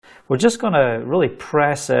We're just going to really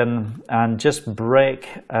press in and just break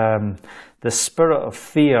the spirit of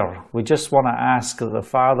fear. We just want to ask that the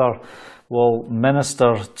Father will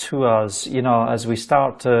minister to us, as we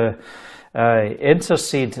start to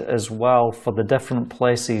intercede as well for the different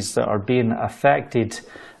places that are being affected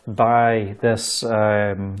by this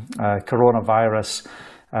coronavirus.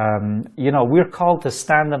 We're called to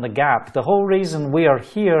stand in the gap. The whole reason we are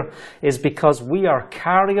here is because we are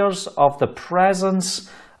carriers of the presence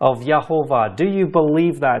of Yahovah. Do you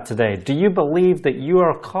believe that today? Do you believe that you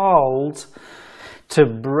are called to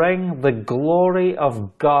bring the glory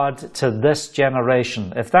of God to this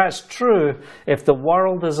generation? If that's true, if the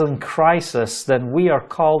world is in crisis, then we are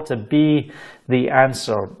called to be the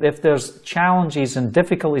answer. If there's challenges and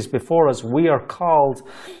difficulties before us, we are called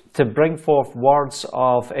to bring forth words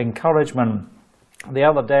of encouragement. The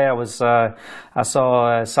other day I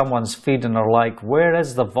saw someone's feed and they're like, where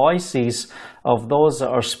is the voices of those that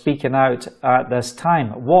are speaking out at this time?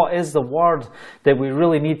 What is the word that we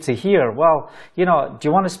really need to hear? Well, do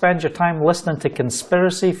you want to spend your time listening to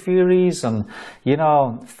conspiracy theories and,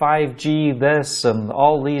 5G this and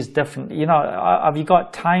all these different, have you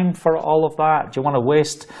got time for all of that? Do you want to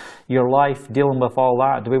waste your life dealing with all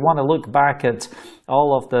that? Do we want to look back at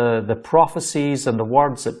all of the prophecies and the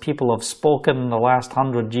words that people have spoken in the last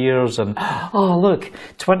 100 years and, oh, look,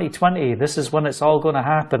 2020, this is when it's all going to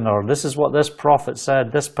happen, or this is what this prophet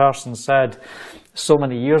said, this person said so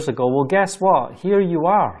many years ago. Well, guess what? Here you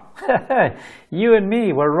are. You and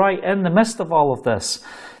me, we're right in the midst of all of this.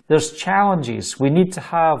 There's challenges. We need to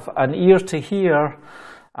have an ear to hear,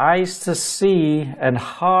 eyes to see, and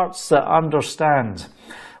hearts that understand.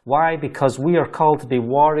 Why? Because we are called to be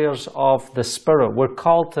warriors of the Spirit. We're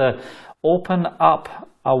called to open up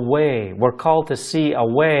a way. We're called to see a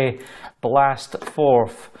way blast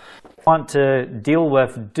forth. Want to deal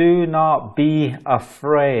with, do not be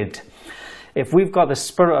afraid. If we've got the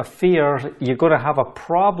spirit of fear, you're going to have a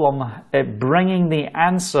problem at bringing the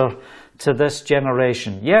answer to this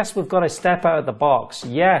generation. Yes, we've got to step out of the box.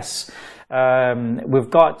 Yes, we've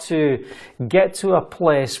got to get to a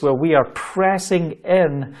place where we are pressing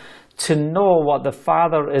in to know what the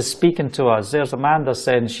Father is speaking to us. There's Amanda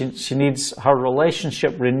saying she needs her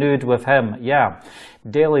relationship renewed with Him. Yeah,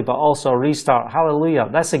 daily, but also restart. Hallelujah.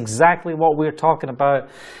 That's exactly what we're talking about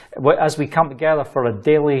as we come together for a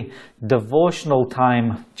daily devotional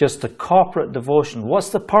time, just a corporate devotion. What's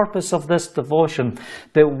the purpose of this devotion?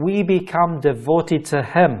 That we become devoted to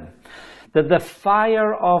Him. That the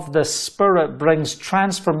fire of the Spirit brings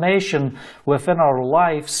transformation within our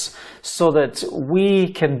lives so that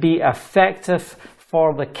we can be effective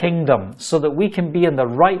for the kingdom, so that we can be in the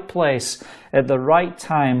right place at the right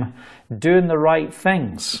time, doing the right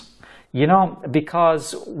things.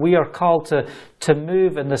 Because we are called to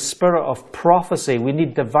move in the spirit of prophecy. We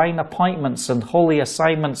need divine appointments and holy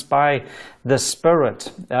assignments by the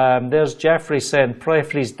Spirit. There's Jeffrey saying, pray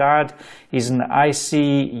for his dad. He's in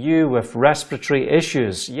ICU with respiratory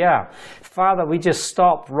issues. Yeah. Father, we just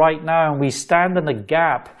stop right now and we stand in the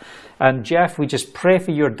gap. And Jeff, we just pray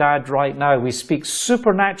for your dad right now. We speak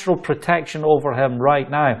supernatural protection over him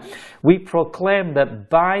right now. We proclaim that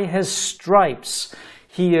by his stripes,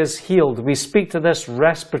 he is healed. We speak to this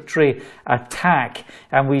respiratory attack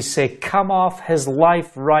and we say, come off his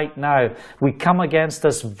life right now. We come against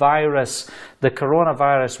this virus, the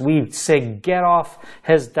coronavirus. We say, get off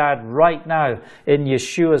his dad right now in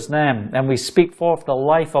Yeshua's name. And we speak forth the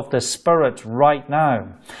life of the Spirit right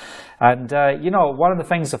now. And, one of the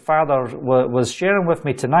things the Father was sharing with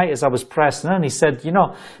me tonight as I was pressing in, he said,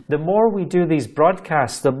 the more we do these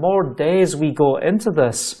broadcasts, the more days we go into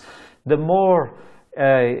this, the more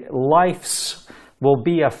lives will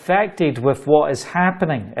be affected with what is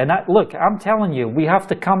happening. And look, I'm telling you, we have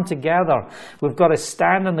to come together. We've got to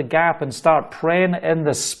stand in the gap and start praying in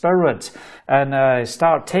the Spirit and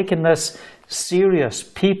start taking this serious.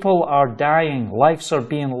 People are dying. Lives are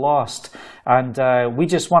being lost. And we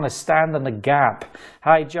just want to stand in the gap.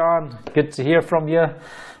 Hi, John. Good to hear from you.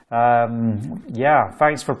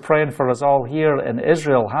 Thanks for praying for us all here in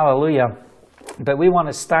Israel. Hallelujah. But we want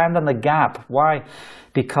to stand in the gap. Why?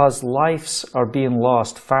 Because lives are being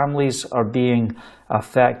lost. Families are being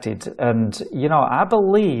affected. And, I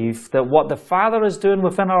believe that what the Father is doing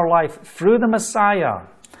within our life through the Messiah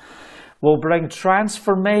will bring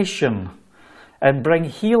transformation and bring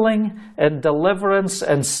healing and deliverance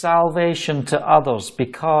and salvation to others,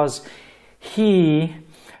 because He,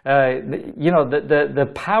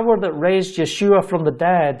 the power that raised Yeshua from the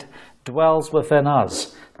dead dwells within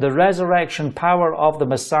us. The resurrection power of the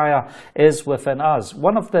Messiah is within us.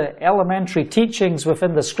 One of the elementary teachings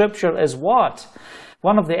within the Scripture is what?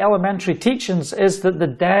 One of the elementary teachings is that the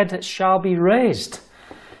dead shall be raised.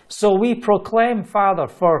 So we proclaim, Father,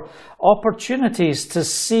 for opportunities to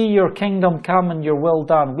see your kingdom come and your will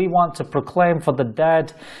done. We want to proclaim for the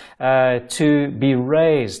dead to be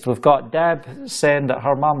raised. We've got Deb saying that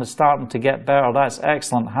her mum is starting to get better. That's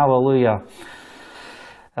excellent. Hallelujah.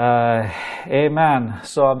 Amen.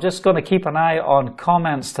 So I'm just going to keep an eye on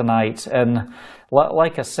comments tonight. And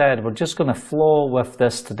like I said, we're just going to flow with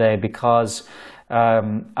this today because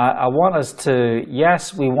I want us to,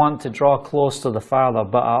 yes, we want to draw close to the Father,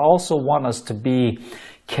 but I also want us to be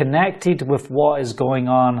connected with what is going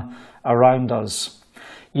on around us.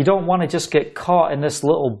 You don't want to just get caught in this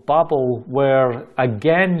little bubble where,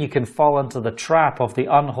 again, you can fall into the trap of the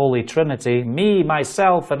unholy Trinity, me,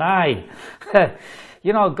 myself, and I.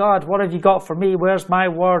 You know, God, what have you got for me? Where's my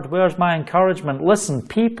word? Where's my encouragement? Listen,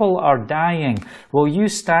 people are dying. Will you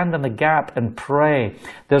stand in the gap and pray?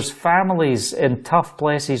 There's families in tough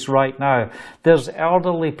places right now. There's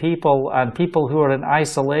elderly people and people who are in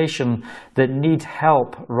isolation that need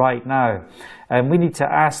help right now. And we need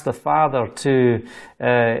to ask the Father to,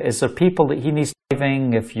 is there people that He needs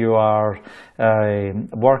saving? If you are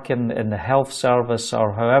working in the health service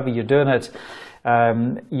or however you're doing it,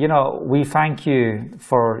 you know, we thank you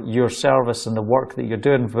for your service and the work that you're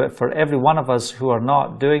doing. But for every one of us who are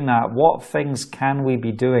not doing that, what things can we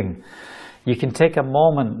be doing? You can take a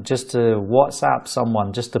moment just to WhatsApp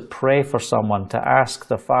someone, just to pray for someone, to ask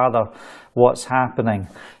the Father what's happening.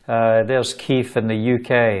 There's Keith in the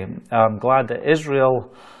UK. I'm glad that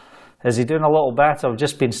Israel, is he doing a little better? I've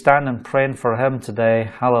just been standing praying for him today.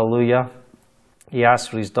 Hallelujah. He asked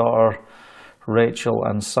for his daughter Rachel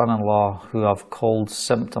and son-in-law who have cold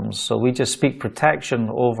symptoms. So we just speak protection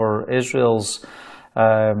over Israel's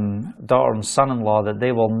daughter and son-in-law, that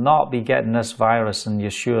they will not be getting this virus in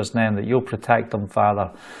Yeshua's name, that you'll protect them,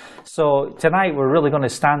 Father. So tonight we're really going to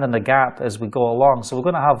stand in the gap as we go along. So we're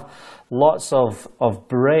going to have lots of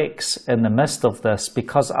breaks in the midst of this,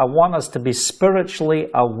 because I want us to be spiritually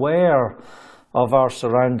aware of our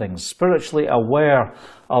surroundings, spiritually aware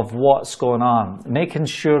of what's going on, making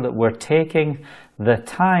sure that we're taking the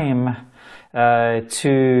time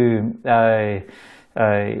to,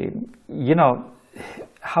 you know,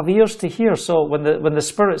 have ears to hear. So when the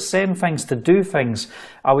Spirit's saying things to do things,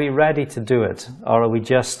 are we ready to do it? Or are we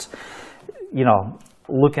just, you know,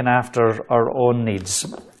 looking after our own needs?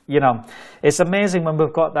 You know, it's amazing when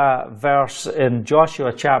we've got that verse in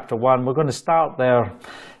Joshua chapter 1. We're going to start there.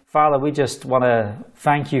 Father, we just want to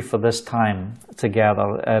thank you for this time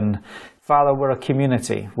together. And Father, we're a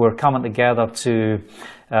community. We're coming together to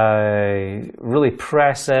really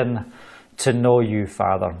press in to know you,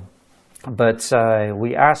 Father. But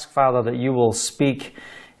we ask, Father, that you will speak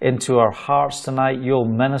into our hearts tonight. You'll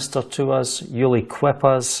minister to us. You'll equip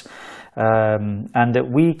us. And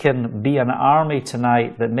that we can be an army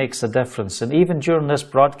tonight that makes a difference. And even during this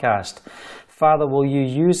broadcast, Father, will you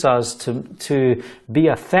use us to be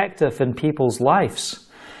effective in people's lives?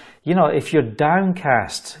 You know, if you're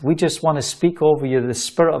downcast, we just want to speak over you the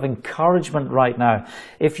spirit of encouragement right now.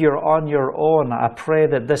 If you're on your own, I pray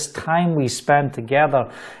that this time we spend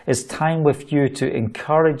together is time with you to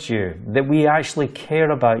encourage you, that we actually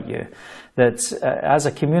care about you. That as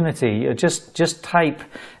a community, just type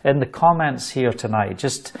in the comments here tonight.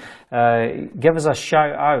 Just give us a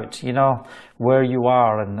shout out, you know, where you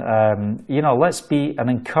are. And, you know, let's be an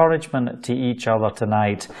encouragement to each other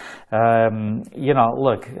tonight. You know,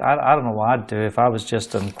 look, I don't know what I'd do if I was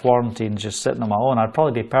just in quarantine, just sitting on my own. I'd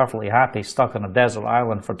probably be perfectly happy stuck on a desert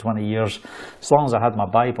island for 20 years, as long as I had my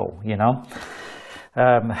Bible, you know.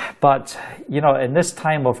 But, you know, in this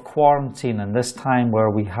time of quarantine, in this time where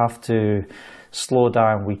we have to slow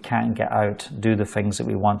down, we can't get out, do the things that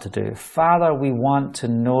we want to do. Father, we want to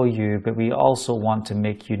know you, but we also want to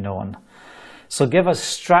make you known. So give us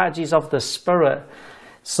strategies of the Spirit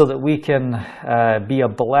so that we can be a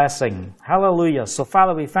blessing. Hallelujah. So,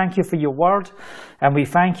 Father, we thank you for your word. And we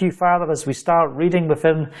thank you, Father, as we start reading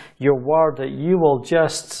within your word, that you will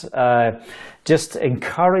just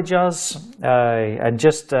encourage us and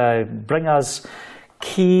just bring us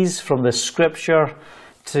keys from the scripture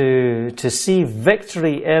to see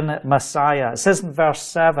victory in Messiah. It says in verse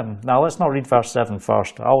 7. Now, let's not read verse 7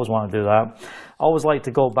 first. I always want to do that. I always like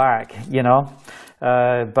to go back, you know.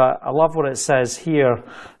 But I love what it says here.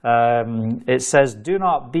 It says, do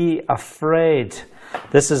not be afraid.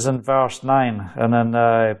 This is in verse 9. And in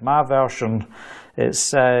my version, it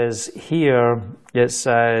says here, it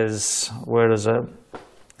says, where is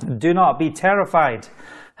it? Do not be terrified.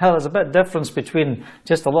 Hell, there's a bit of difference between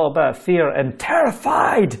just a little bit of fear and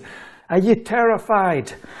terrified. Are you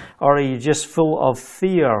terrified? Or are you just full of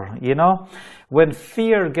fear, you know? When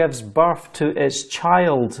fear gives birth to its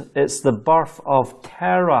child, it's the birth of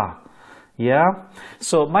terror. Yeah?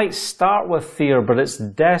 So it might start with fear, but its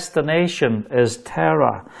destination is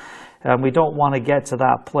terror. And we don't want to get to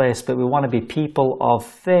that place, but we want to be people of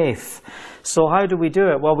faith. So how do we do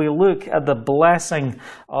it? Well, we look at the blessing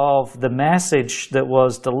of the message that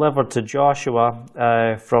was delivered to Joshua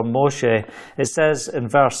from Moshe. It says in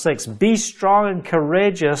verse 6, "Be strong and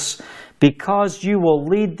courageous, because you will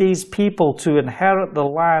lead these people to inherit the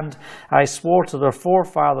land I swore to their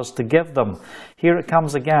forefathers to give them." Here it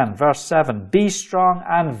comes again, verse 7. "Be strong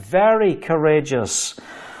and very courageous.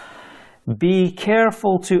 Be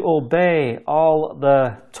careful to obey all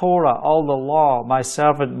the Torah, all the law my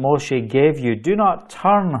servant Moshe gave you. Do not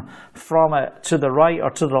turn from it to the right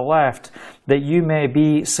or to the left, that you may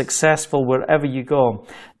be successful wherever you go.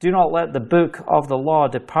 Do not let the book of the law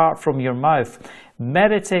depart from your mouth.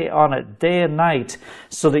 Meditate on it day and night,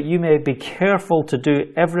 so that you may be careful to do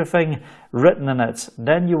everything written in it.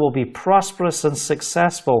 Then you will be prosperous and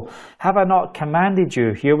successful. Have I not commanded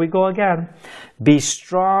you?" Here we go again. "Be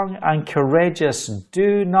strong and courageous.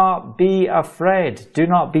 Do not be afraid. Do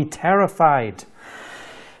not be terrified.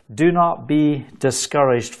 Do not be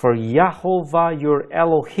discouraged, for Yahovah your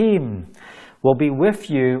Elohim will be with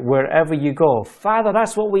you wherever you go." Father,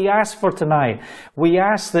 that's what we ask for tonight. We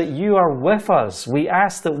ask that you are with us. We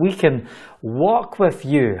ask that we can walk with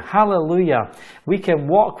you. Hallelujah. We can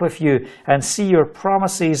walk with you and see your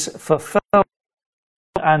promises fulfilled.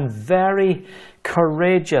 And very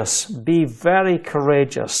courageous. Be very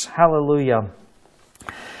courageous. Hallelujah.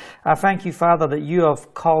 I thank you, Father, that you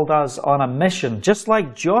have called us on a mission. Just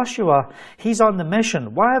like Joshua, he's on the mission.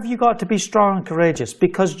 Why have you got to be strong and courageous?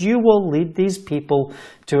 Because you will lead these people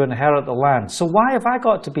to inherit the land. So why have I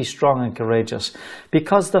got to be strong and courageous?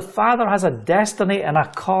 Because the Father has a destiny and a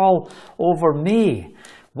call over me.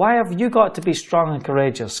 Why have you got to be strong and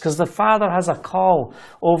courageous? Because the Father has a call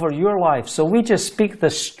over your life. So we just speak the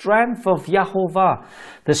strength of Yahovah,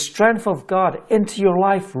 the strength of God into your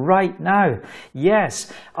life right now.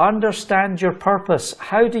 Yes, understand your purpose.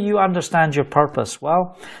 How do you understand your purpose?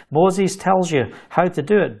 Well, Moses tells you how to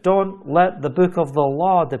do it. Don't let the book of the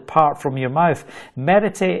law depart from your mouth.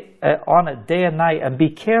 Meditate on it day and night, and be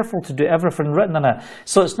careful to do everything written in it.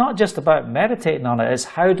 So it's not just about meditating on it, it's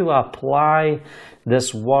how do I apply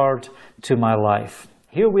this word to my life.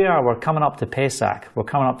 Here we are, we're coming up to Pesach, we're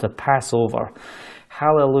coming up to Passover.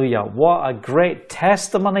 Hallelujah. What a great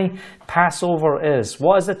testimony Passover is.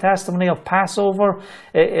 What is the testimony of Passover?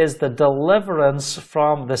 It is the deliverance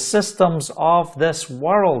from the systems of this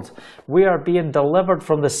world. We are being delivered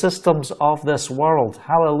from the systems of this world.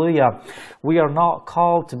 Hallelujah. We are not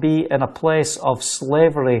called to be in a place of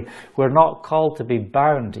slavery. We're not called to be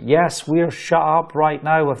bound. Yes, we are shut up right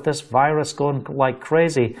now with this virus going like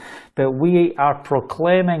crazy, but we are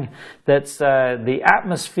proclaiming that the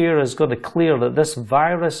atmosphere is going to clear, that this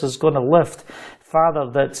virus is going to lift.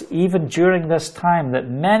 Father, that even during this time that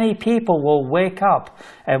many people will wake up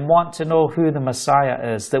and want to know who the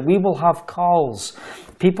Messiah is, that we will have calls,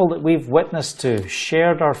 people that we've witnessed to,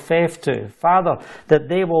 shared our faith to, Father, that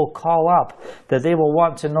they will call up, that they will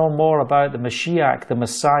want to know more about the Mashiach, the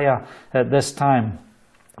Messiah at this time.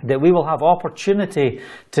 That we will have opportunity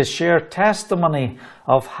to share testimony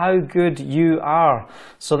of how good you are.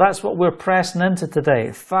 So that's what we're pressing into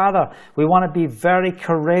today. Father, we want to be very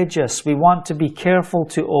courageous. We want to be careful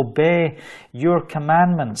to obey your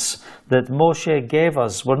commandments that Moshe gave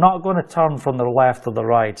us. We're not going to turn from the left or the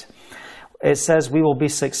right. It says we will be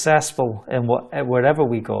successful in wherever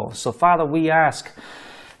we go. So Father, we ask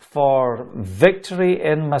for victory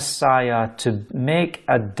in Messiah to make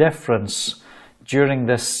a difference during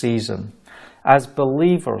this season. As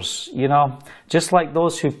believers, just like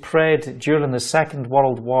those who prayed during the Second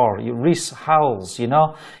World War, Rees Howells, he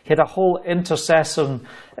had a whole intercessory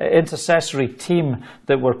team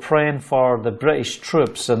that were praying for the British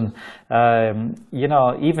troops, and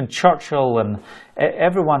even Churchill and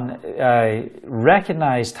everyone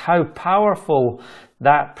recognized how powerful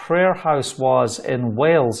that prayer house was in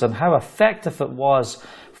Wales and how effective it was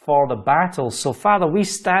for the battle. So Father, we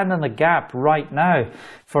stand in the gap right now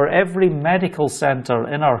for every medical center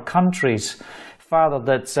in our countries, Father,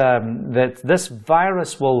 that this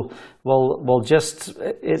virus will just,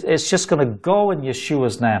 it's just going to go in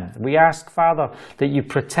Yeshua's name. We ask, Father, that you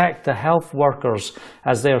protect the health workers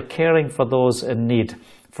as they're caring for those in need.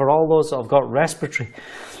 For all those that have got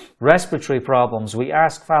respiratory problems, we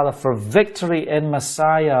ask, Father, for victory in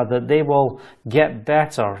Messiah, that they will get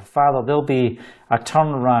better. Father, there'll be a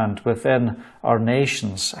turnaround within our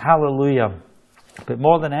nations. Hallelujah. But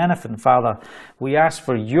more than anything, Father, we ask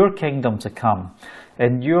for your kingdom to come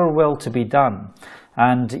and your will to be done.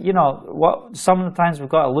 And you know what? Sometimes we've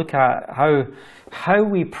got to look at how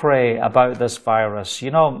we pray about this virus.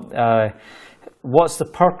 You know, what's the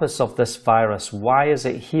purpose of this virus? Why is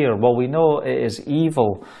it here? Well, we know it is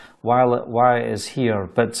evil while it is here,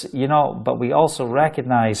 but you know, but we also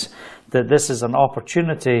recognize that this is an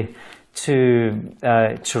opportunity to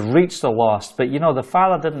reach the lost. But you know, the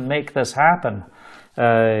Father didn't make this happen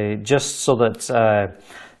just so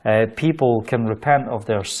that people can repent of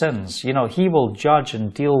their sins. You know, He will judge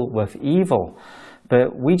and deal with evil.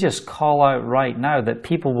 But we just call out right now that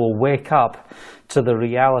people will wake up to the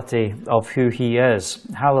reality of who He is.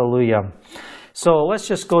 Hallelujah. So let's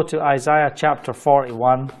just go to Isaiah chapter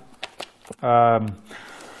 41.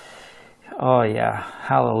 Oh yeah,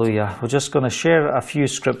 hallelujah. We're just going to share a few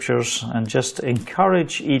scriptures and just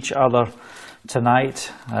encourage each other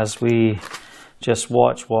tonight as we just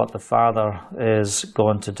watch what the Father is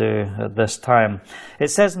going to do at this time. It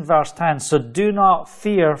says in verse 10, "So do not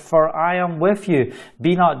fear, for I am with you.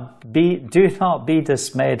 Do not be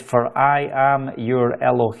dismayed, for I am your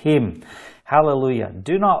Elohim." Hallelujah.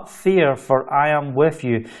 Do not fear, for I am with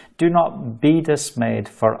you. Do not be dismayed,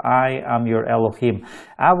 for I am your Elohim.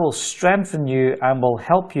 I will strengthen you and will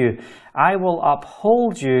help you. I will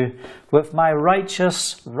uphold you with my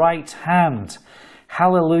righteous right hand.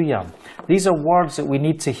 Hallelujah. These are words that we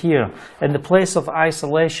need to hear. In the place of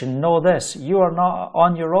isolation, know this: you are not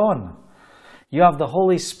on your own. You have the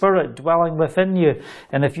Holy Spirit dwelling within you.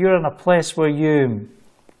 And if you're in a place where you're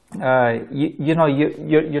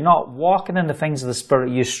not walking in the things of the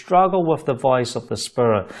Spirit, you struggle with the voice of the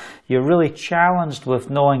Spirit, you're really challenged with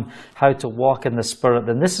knowing how to walk in the Spirit,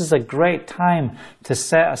 then this is a great time to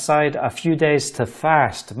set aside a few days to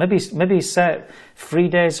fast. Maybe set 3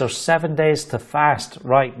 days or 7 days to fast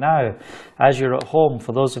right now as you're at home,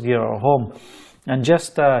 for those of you who are at home, and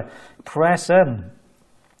just press in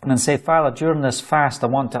and say, Father, during this fast, I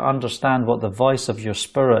want to understand what the voice of your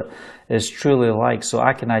Spirit is truly like, so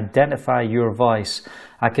I can identify your voice.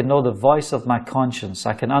 I can know the voice of my conscience.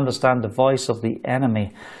 I can understand the voice of the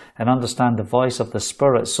enemy and understand the voice of the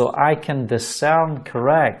Spirit, so I can discern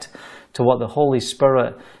correct to what the Holy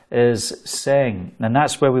Spirit is saying. And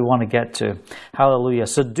that's where we want to get to. Hallelujah.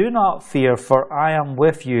 So do not fear, for I am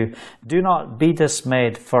with you. Do not be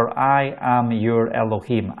dismayed, for I am your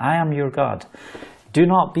Elohim. I am your God. Do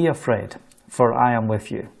not be afraid, for I am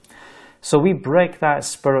with you. So we break that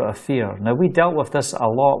spirit of fear. Now, we dealt with this a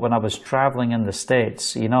lot when I was traveling in the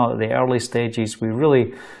States. You know, at the early stages, we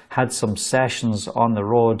really had some sessions on the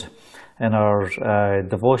road in our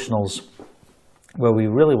devotionals where we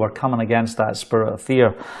really were coming against that spirit of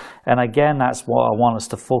fear. And again, that's what I want us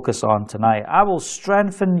to focus on tonight. I will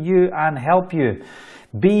strengthen you and help you.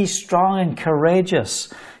 Be strong and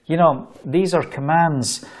courageous. You know, these are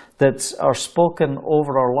commands that are spoken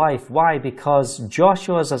over our life. Why? Because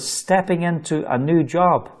Joshua is stepping into a new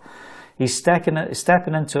job. He's stepping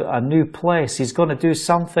into a new place. He's going to do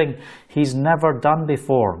something he's never done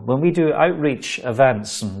before. When we do outreach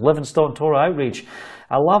events and Livingstone Torah Outreach,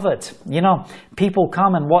 I love it. You know, people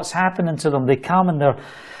come and what's happening to them? They come and they're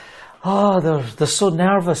so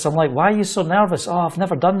nervous. I'm like, why are you so nervous? Oh, I've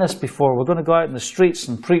never done this before. We're going to go out in the streets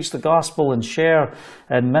and preach the gospel and share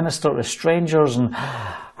and minister to strangers and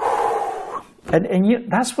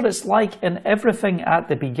that's what it's like in everything at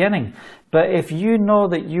the beginning. But if you know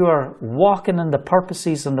that you are walking in the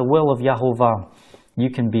purposes and the will of Yahovah, you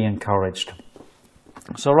can be encouraged.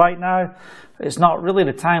 So right now, it's not really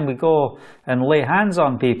the time we go and lay hands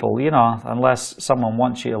on people, you know, unless someone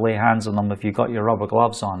wants you to lay hands on them if you've got your rubber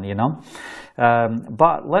gloves on, you know.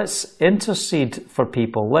 But let's intercede for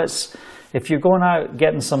people. If you're going out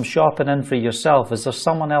getting some shopping in for yourself, is there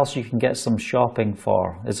someone else you can get some shopping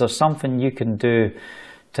for? Is there something you can do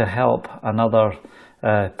to help another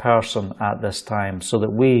person at this time so that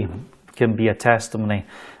we can be a testimony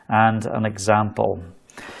and an example?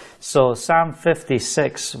 So Psalm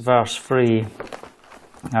 56 verse 3,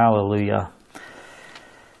 hallelujah.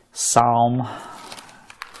 Psalm,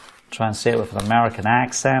 try and say it with an American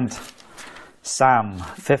accent. Psalm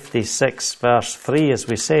 56 verse 3, as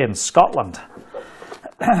we say in Scotland.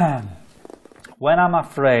 When I'm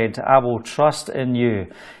afraid, I will trust in you,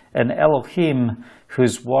 in Elohim,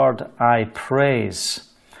 whose word I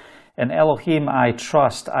praise. In Elohim I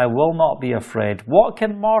trust, I will not be afraid. What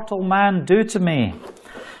can mortal man do to me?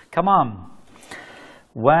 Come on.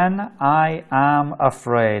 When I am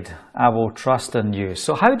afraid, I will trust in you.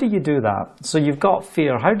 So how do you do that? So you've got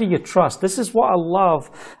fear. How do you trust? This is what I love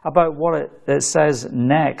about what it says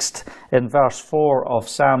next in verse 4 of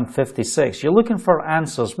Psalm 56. You're looking for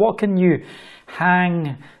answers. What can you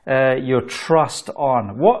hang your trust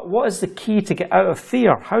on? What is the key to get out of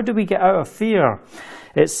fear? How do we get out of fear?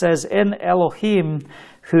 It says, in Elohim,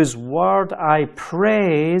 whose word I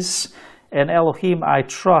praise, in Elohim I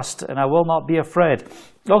trust, and I will not be afraid.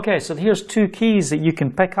 Okay, so here's two keys that you can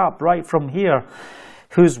pick up right from here.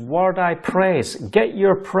 Whose word I praise. Get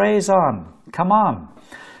your praise on. Come on.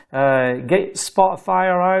 Get Spotify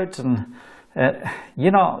out and,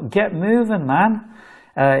 get moving,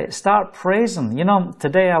 man. Start praising.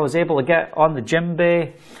 Today I was able to get on the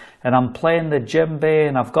djembe, and I'm playing the djembe,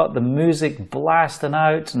 and I've got the music blasting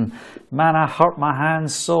out, and man, I hurt my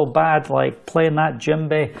hands so bad, like playing that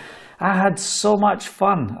djembe. I had so much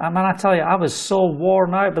fun. I mean, I tell you, I was so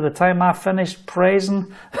worn out by the time I finished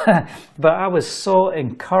praising, but I was so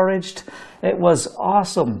encouraged. It was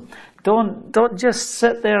awesome. Don't just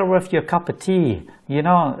sit there with your cup of tea,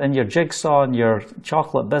 and your jigsaw and your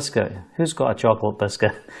chocolate biscuit. Who's got a chocolate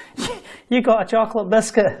biscuit? You got a chocolate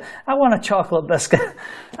biscuit? I want a chocolate biscuit.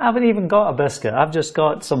 I haven't even got a biscuit. I've just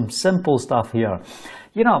got some simple stuff here.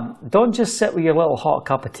 Don't just sit with your little hot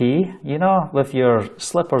cup of tea, with your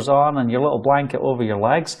slippers on and your little blanket over your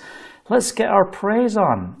legs. Let's get our praise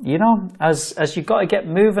on, as you've got to get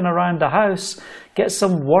moving around the house, get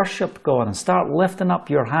some worship going and start lifting up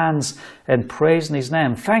your hands and praising His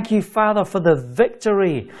name. Thank you, Father, for the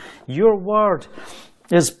victory. Your word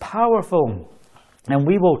is powerful, and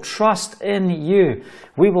we will trust in you.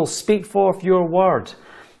 We will speak forth your word.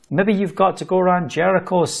 Maybe you've got to go around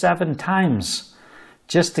Jericho 7 times.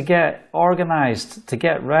 Just to get organized, to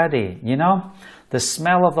get ready, The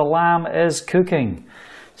smell of the lamb is cooking.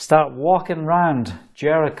 Start walking around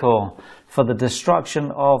Jericho for the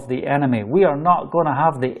destruction of the enemy. We are not going to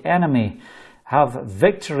have the enemy have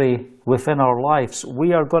victory within our lives.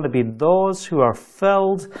 We are going to be those who are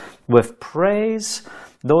filled with praise,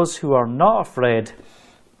 those who are not afraid,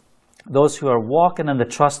 those who are walking in the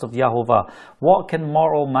trust of Yahovah. What can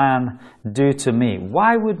mortal man do to me?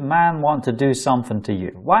 Why would man want to do something to you?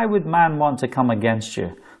 Why would man want to come against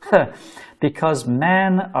you? Because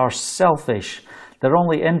men are selfish. They're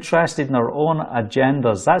only interested in their own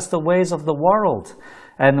agendas. That's the ways of the world.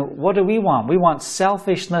 And what do we want? We want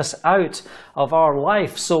selfishness out of our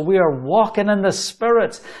life. So we are walking in the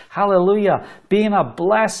Spirit. Hallelujah. Being a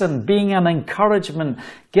blessing, being an encouragement,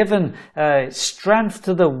 giving strength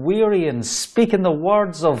to the weary and speaking the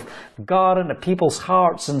words of God into people's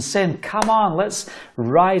hearts and saying, come on, let's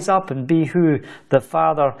rise up and be who the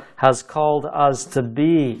Father has called us to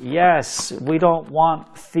be. Yes, we don't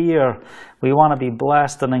want fear. We want to be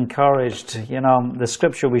blessed and encouraged. The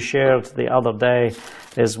scripture we shared the other day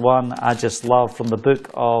is one I just love from the book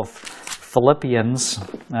of Philippians.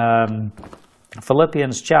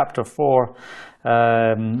 Philippians chapter 4.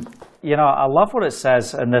 I love what it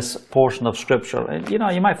says in this portion of scripture. You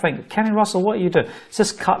might think, Kenny Russell, what are you doing? Is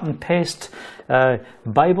this cut and paste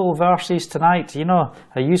Bible verses tonight?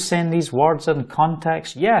 Are you saying these words in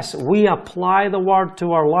context? Yes, we apply the word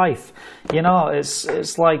to our life.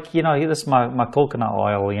 It's like, this is my coconut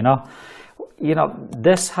oil,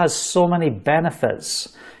 this has so many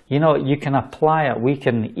benefits. You can apply it. We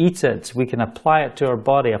can eat it. We can apply it to our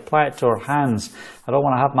body, apply it to our hands. I don't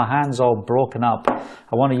want to have my hands all broken up.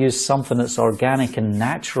 I want to use something that's organic and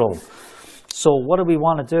natural. So what do we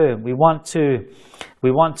want to do? We want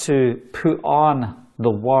to put on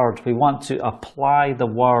the Word. We want to apply the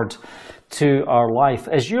Word to our life.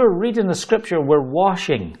 As you're reading the scripture, we're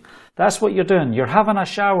washing. That's what you're doing. You're having a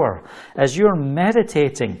shower. As you're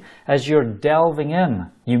meditating, as you're delving in,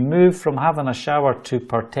 you move from having a shower to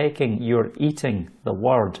partaking. You're eating the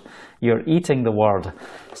Word. You're eating the Word.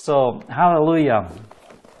 So, hallelujah.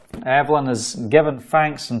 Evelyn is giving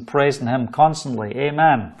thanks and praising Him constantly.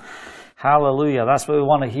 Amen. Hallelujah. That's what we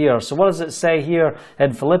want to hear. So what does it say here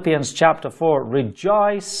in Philippians chapter 4?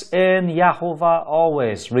 Rejoice in Yahovah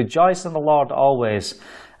always. Rejoice in the Lord always.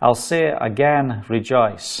 I'll say it again,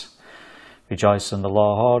 rejoice. Rejoice in the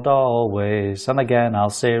Lord always. And again, I'll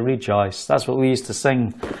say rejoice. That's what we used to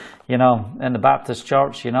sing, in the Baptist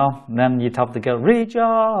church, And then you'd have to go,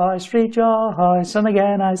 rejoice, rejoice. And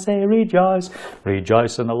again, I say rejoice.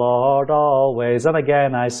 Rejoice in the Lord always. And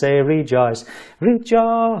again, I say rejoice.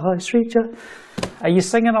 Rejoice, rejoice. Are you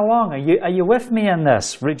singing along? Are you with me in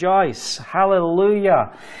this? Rejoice.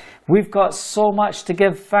 Hallelujah. We've got so much to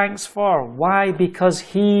give thanks for. Why? Because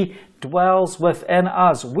He dwells within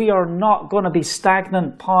us. We are not going to be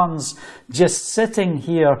stagnant ponds just sitting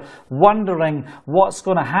here wondering what's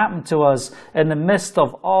going to happen to us in the midst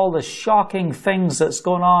of all the shocking things that's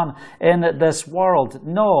going on in this world.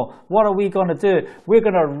 No, what are we going to do? We're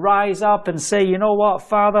going to rise up and say, you know what,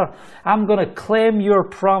 Father, I'm going to claim your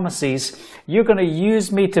promises. You're going to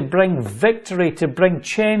use me to bring victory, to bring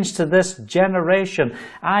change to this generation.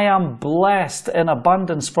 I am blessed in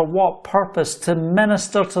abundance. For what purpose? To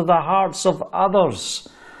minister to the hearts of others.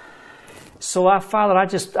 So, Father, I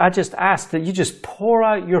just ask that you just pour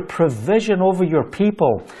out your provision over your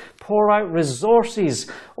people. Pour out resources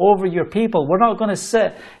over your people. We're not going to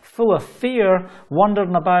sit full of fear,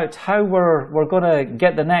 wondering about how we're going to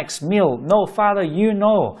get the next meal. No, Father, you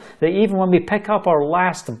know that even when we pick up our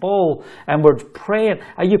last bowl and we're praying,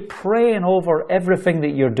 are you praying over everything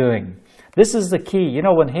that you're doing? This is the key. You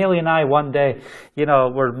know, when Haley and I one day,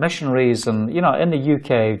 we're missionaries and, in the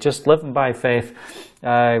UK, just living by faith,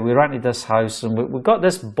 we rented this house and we got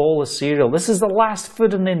this bowl of cereal. This is the last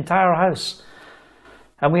food in the entire house.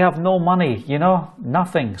 And we have no money,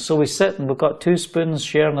 nothing. So we sit and we've got 2 spoons,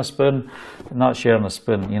 sharing a spoon. Not sharing a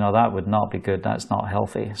spoon, that would not be good. That's not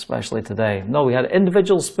healthy, especially today. No, we had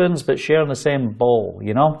individual spoons, but sharing the same bowl,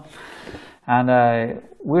 And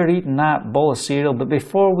we're eating that bowl of cereal. But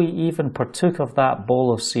before we even partook of that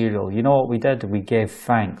bowl of cereal, you know what we did? We gave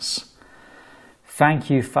thanks.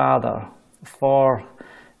 Thank you, Father, for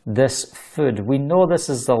this food. We know this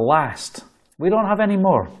is the last. We don't have any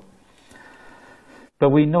more. But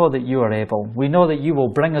we know that you are able. We know that you will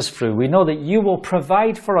bring us through. We know that you will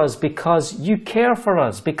provide for us because you care for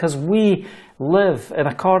us, because we live in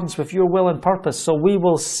accordance with your will and purpose. So we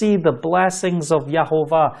will see the blessings of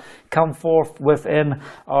Yahovah come forth within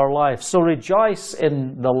our life. So rejoice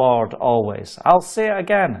in the Lord always. I'll say it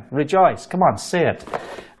again. Rejoice. Come on, say it.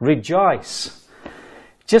 Rejoice.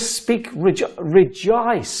 Just speak.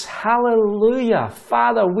 Rejoice. Hallelujah.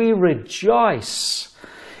 Father, we rejoice.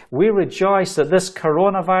 We rejoice that this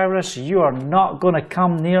coronavirus, you are not going to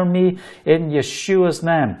come near me in Yeshua's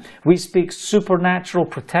name. We speak supernatural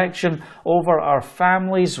protection over our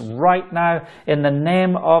families right now in the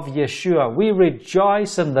name of Yeshua. We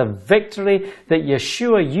rejoice in the victory that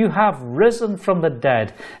Yeshua, you have risen from the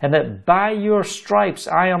dead, and that by your stripes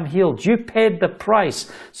I am healed. You paid the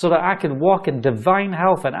price so that I could walk in divine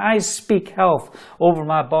health, and I speak health over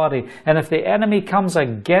my body. And if the enemy comes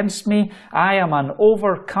against me, I am an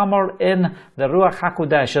overcomer in the Ruach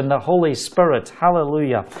HaKodesh, in the Holy Spirit.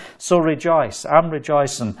 Hallelujah. So rejoice. I'm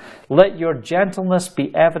rejoicing. Let your gentleness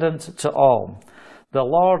be evident to all. The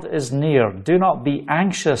Lord is near. Do not be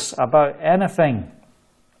anxious about anything.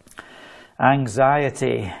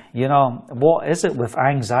 Anxiety. What is it with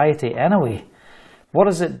anxiety anyway? What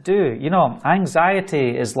does it do?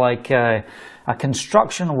 Anxiety is like a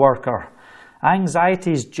construction worker.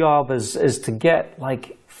 Anxiety's job is to get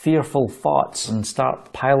fearful thoughts and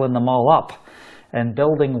start piling them all up and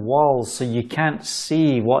building walls so you can't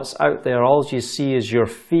see what's out there. All you see is your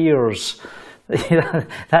fears.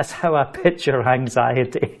 That's how I picture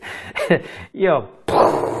anxiety.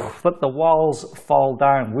 But the walls fall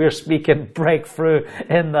down. We're speaking breakthrough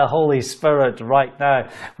in the Holy Spirit right now.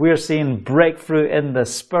 We're seeing breakthrough in the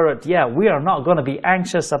Spirit. Yeah, we are not going to be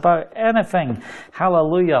anxious about anything.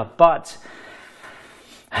 Hallelujah. But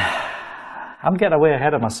I'm getting way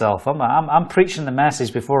ahead of myself. I'm preaching the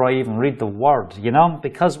message before I even read the word,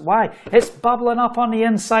 because why? It's bubbling up on the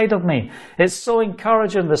inside of me. It's so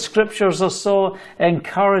encouraging. The scriptures are so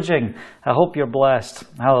encouraging. I hope you're blessed.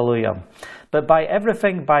 Hallelujah. But by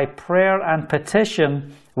everything, by prayer and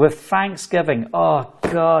petition with thanksgiving. Oh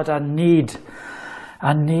God, I need.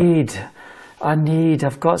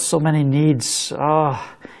 I've got so many needs.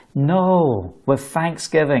 Oh, no, with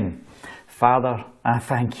thanksgiving. Father, I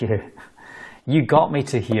thank you. You got me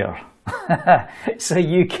to here, so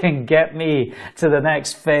you can get me to the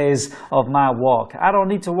next phase of my walk. I don't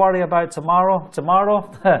need to worry about tomorrow.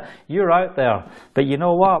 Tomorrow, you're out there. But you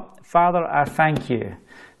know what? Father, I thank you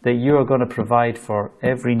that you are going to provide for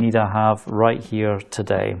every need I have right here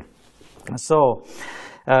today. So,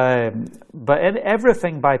 but in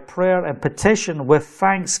everything by prayer and petition with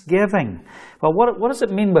thanksgiving. Well, what does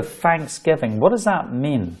it mean with thanksgiving? What does that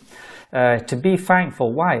mean? To be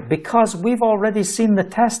thankful. Why? Because we've already seen the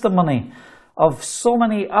testimony of so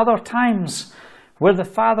many other times where the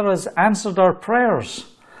Father has answered our prayers.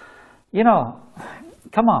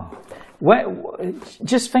 Come on.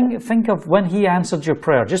 Just think of when He answered your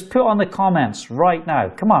prayer. Just put on the comments right now.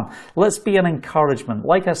 Come on. Let's be an encouragement.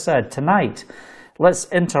 Like I said, tonight,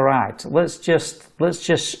 let's interact. Let's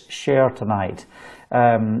just share tonight.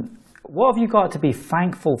 What have you got to be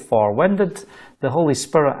thankful for? When did the Holy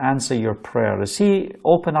Spirit answer your prayer? Has He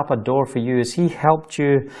opened up a door for you? Has He helped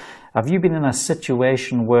you? Have you been in a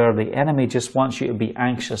situation where the enemy just wants you to be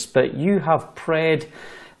anxious, but you have prayed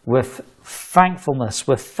with thankfulness,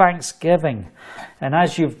 with thanksgiving, and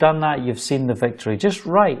as you've done that, you've seen the victory? Just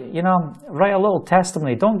write a little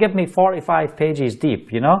testimony. Don't give me 45 pages deep,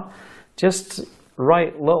 just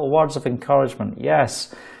write little words of encouragement.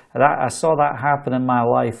 Yes, I saw that happen in my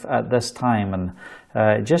life at this time, and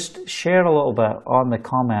just share a little bit on the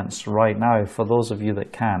comments right now for those of you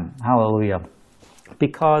that can. Hallelujah.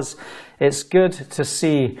 Because it's good to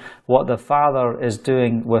see what the Father is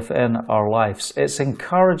doing within our lives. It's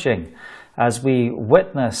encouraging as we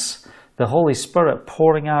witness the Holy Spirit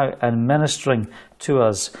pouring out and ministering to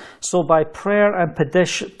us. So by prayer and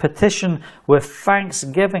petition with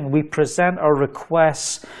thanksgiving, we present our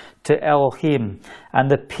requests to Elohim. And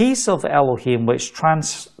the peace of Elohim, which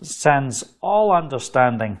transcends all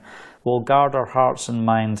understanding, will guard our hearts and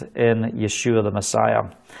mind in Yeshua the Messiah.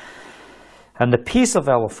 And the peace of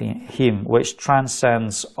Elohim, which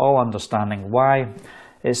transcends all understanding. Why?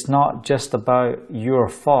 It's not just about your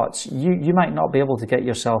thoughts. You might not be able to get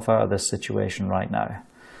yourself out of this situation right now.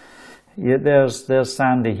 There's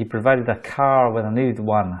Sandy. He provided a car with a new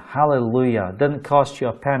one. Hallelujah. Didn't cost you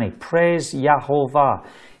a penny. Praise Yahovah.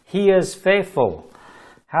 He is faithful.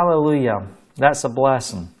 Hallelujah. That's a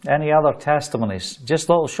blessing. Any other testimonies? Just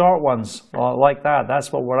little short ones like that.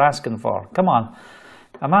 That's what we're asking for. Come on.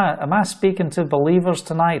 Am I speaking to believers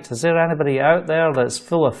tonight? Is there anybody out there that's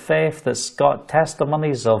full of faith, that's got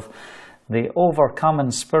testimonies of the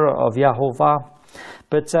overcoming spirit of Yahovah?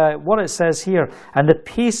 But what it says here, and the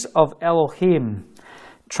peace of Elohim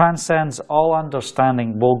transcends all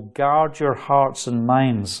understanding, will guard your hearts and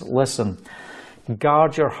minds. Listen,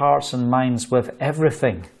 guard your hearts and minds with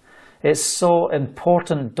everything. It's so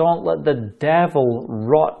important. Don't let the devil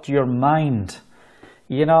rot your mind.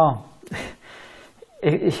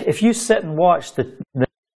 If you sit and watch the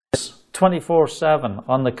 24/7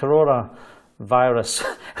 on the coronavirus,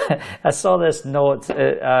 I saw this note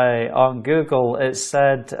on Google. It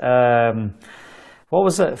said, what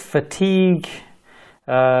was it? Fatigue,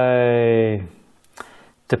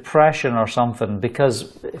 depression or something,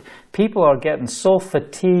 because people are getting so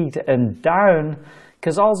fatigued and down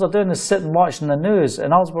because all they're doing is sitting watching the news,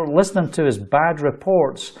 and all we're listening to is bad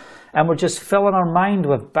reports. And we're just filling our mind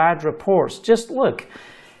with bad reports. Just look,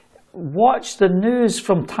 watch the news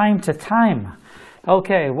from time to time.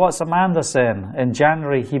 Okay, what's Amanda saying? In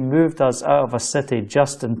January, he moved us out of a city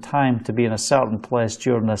just in time to be in a certain place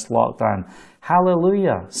during this lockdown.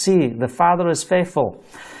 Hallelujah. See, the Father is faithful.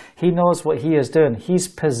 He knows what He is doing. He's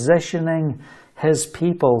positioning His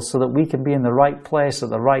people so that we can be in the right place at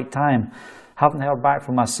the right time. Haven't heard back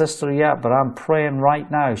from my sister yet, but I'm praying right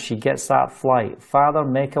now she gets that flight. Father,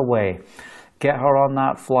 make a way. Get her on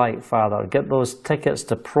that flight, Father. Get those tickets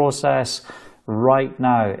to process right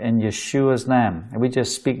now in Yeshua's name. And we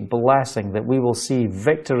just speak blessing that we will see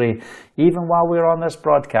victory even while we're on this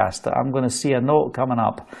broadcast. I'm going to see a note coming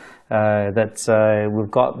up that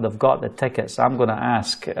they've got the tickets. I'm going to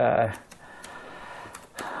ask.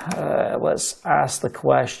 Let's ask the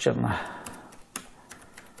question.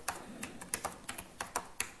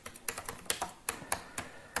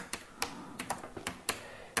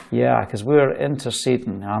 Yeah, because we're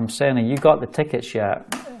interceding. I'm saying, you got the tickets yet?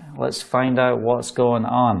 Let's find out what's going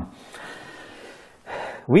on.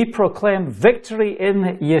 We proclaim victory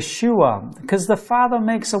in Yeshua because the Father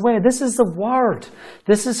makes a way. This is the Word.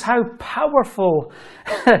 This is how powerful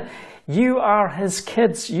you are His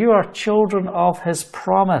kids. You are children of His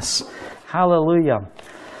promise. Hallelujah.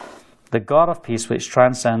 The God of peace, which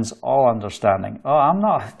transcends all understanding. I'm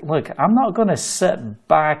not going to sit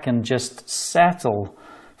back and just settle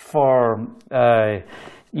for,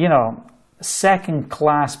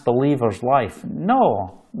 second-class believer's life.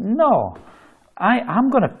 No. I'm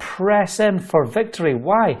going to press in for victory.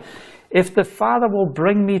 Why? If the Father will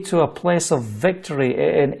bring me to a place of victory,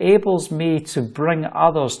 it enables me to bring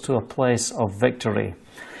others to a place of victory.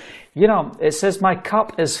 It says, my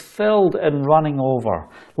cup is filled and running over.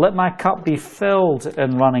 Let my cup be filled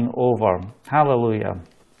and running over. Hallelujah.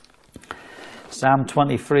 Psalm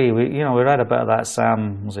 23, we read about that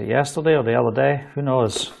Psalm, was it yesterday or the other day? Who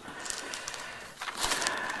knows?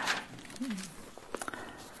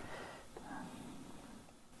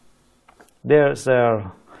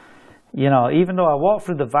 Even though I walk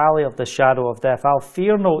through the valley of the shadow of death, I'll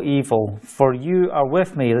fear no evil, for you are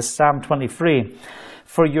with me. This is Psalm 23.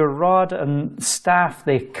 For your rod and staff,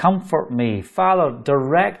 they comfort me. Father,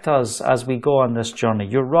 direct us as we go on this journey.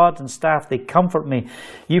 Your rod and staff, they comfort me.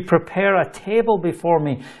 You prepare a table before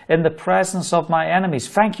me in the presence of my enemies.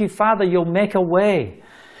 Thank you, Father, you'll make a way.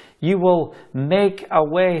 You will make a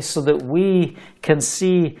way so that we can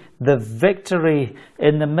see the victory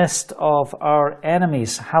in the midst of our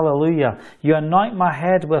enemies. Hallelujah. You anoint my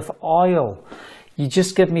head with oil. You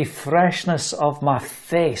just give me freshness of my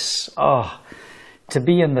face. Oh, to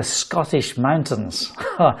be in the Scottish mountains.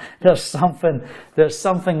 There's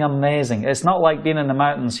something amazing. It's not like being in the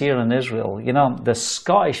mountains here in Israel. You know, the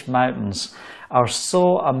Scottish mountains are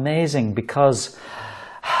so amazing because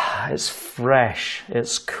it's fresh,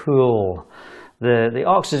 it's cool. The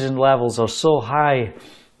oxygen levels are so high,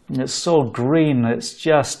 it's so green, it's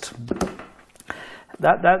just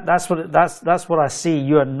that's what I see.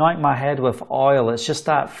 You anoint my head with oil. It's just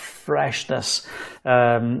that freshness,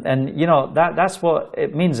 and you know that's what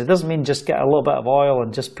it means. It doesn't mean just get a little bit of oil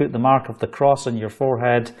and just put the mark of the cross on your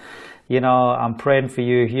forehead. You know, I'm praying for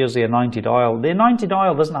you. Here's the anointed oil. The anointed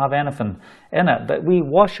oil doesn't have anything in it, but we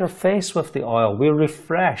wash our face with the oil. We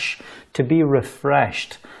refresh to be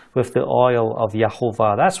refreshed with the oil of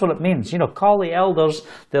Yahovah. That's what it means. You know, call the elders,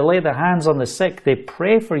 they lay their hands on the sick, they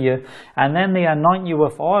pray for you, and then they anoint you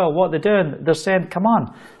with oil. What they're doing, they're saying, come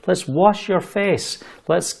on, let's wash your face.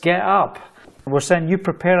 Let's get up. We're saying, you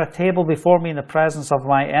prepare a table before me in the presence of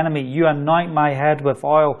my enemy. You anoint my head with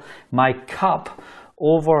oil. My cup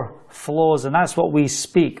overflows. And that's what we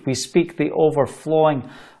speak. We speak the overflowing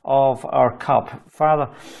of our cup. Father,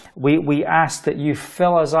 we ask that you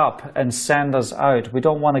fill us up and send us out. We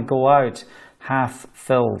don't want to go out half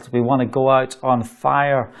filled. We want to go out on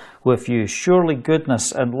fire with you. Surely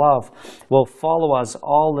goodness and love will follow us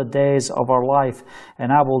all the days of our life,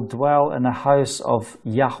 and I will dwell in the house of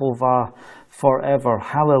Yahovah forever.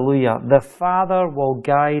 Hallelujah. The Father will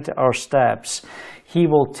guide our steps. He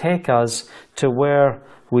will take us to where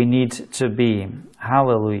we need to be.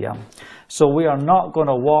 Hallelujah. So we are not going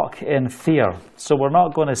to walk in fear. So we're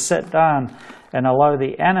not going to sit down and allow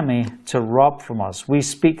the enemy to rob from us. We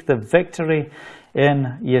speak the victory in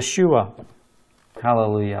Yeshua.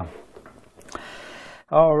 Hallelujah.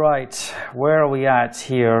 All right, where are we at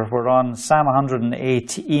here? We're on Psalm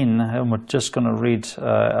 118, and we're just going to read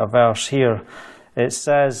a verse here. It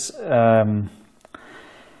says,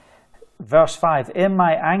 verse 5, in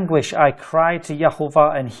my anguish I cried to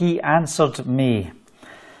Yahovah, and he answered me.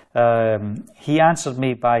 He answered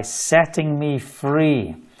me by setting me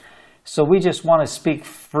free. So we just want to speak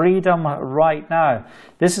freedom right now.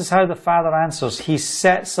 This is how the Father answers. He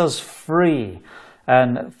sets us free.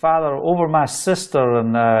 And Father, over my sister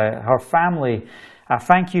and her family, I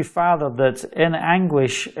thank you, Father, that in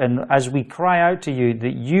anguish and as we cry out to you,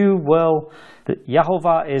 that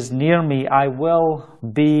Yahovah is near me. I will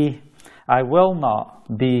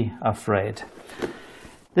not be afraid.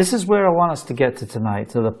 This is where I want us to get to tonight,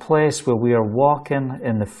 to the place where we are walking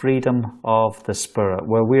in the freedom of the Spirit,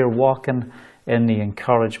 where we are walking in the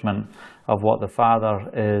encouragement of what the Father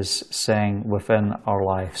is saying within our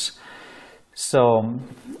lives. So,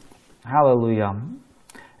 hallelujah.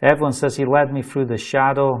 Everyone says, he led me through the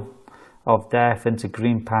shadow of death into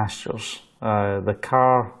green pastures. The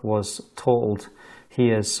car was told,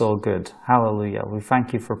 he is so good. Hallelujah. We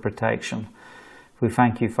thank you for protection. We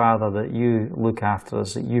thank you, Father, that you look after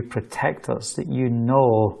us, that you protect us, that you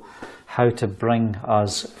know how to bring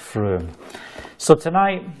us through. So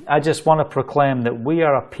tonight, I just want to proclaim that we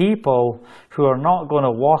are a people who are not going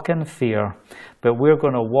to walk in fear, but we're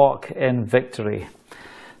going to walk in victory.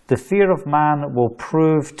 The fear of man will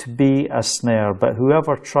prove to be a snare, but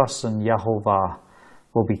whoever trusts in Yahovah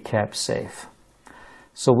will be kept safe.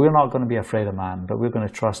 So we're not going to be afraid of man, but we're going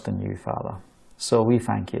to trust in you, Father. So we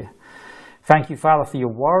thank you. Thank you, Father, for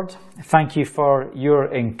your word. Thank you for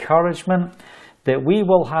your encouragement, that we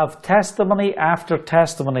will have testimony after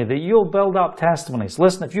testimony, that you'll build up testimonies.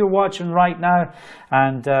 Listen, if you're watching right now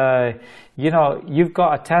and you've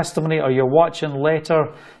got a testimony, or you're watching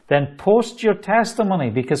later, then post your testimony,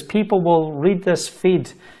 because people will read this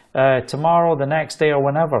feed tomorrow, the next day, or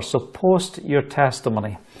whenever. So post your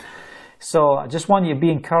testimony. So I just want you to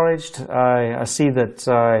be encouraged. I see that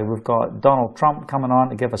we've got Donald Trump coming on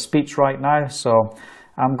to give a speech right now. So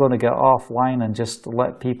I'm going to get offline and just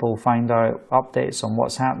let people find out updates on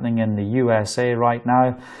what's happening in the USA right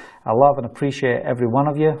now. I love and appreciate every one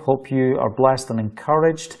of you. Hope you are blessed and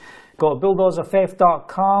encouraged. Go to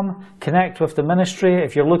bulldozerfaith.com, connect with the ministry.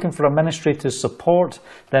 If you're looking for a ministry to support,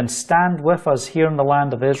 then stand with us here in the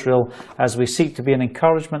land of Israel as we seek to be an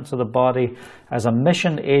encouragement to the body as a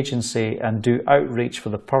mission agency and do outreach for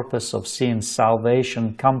the purpose of seeing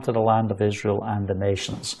salvation come to the land of Israel and the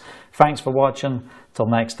nations. Thanks for watching. Till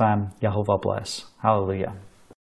next time, Yehovah bless. Hallelujah.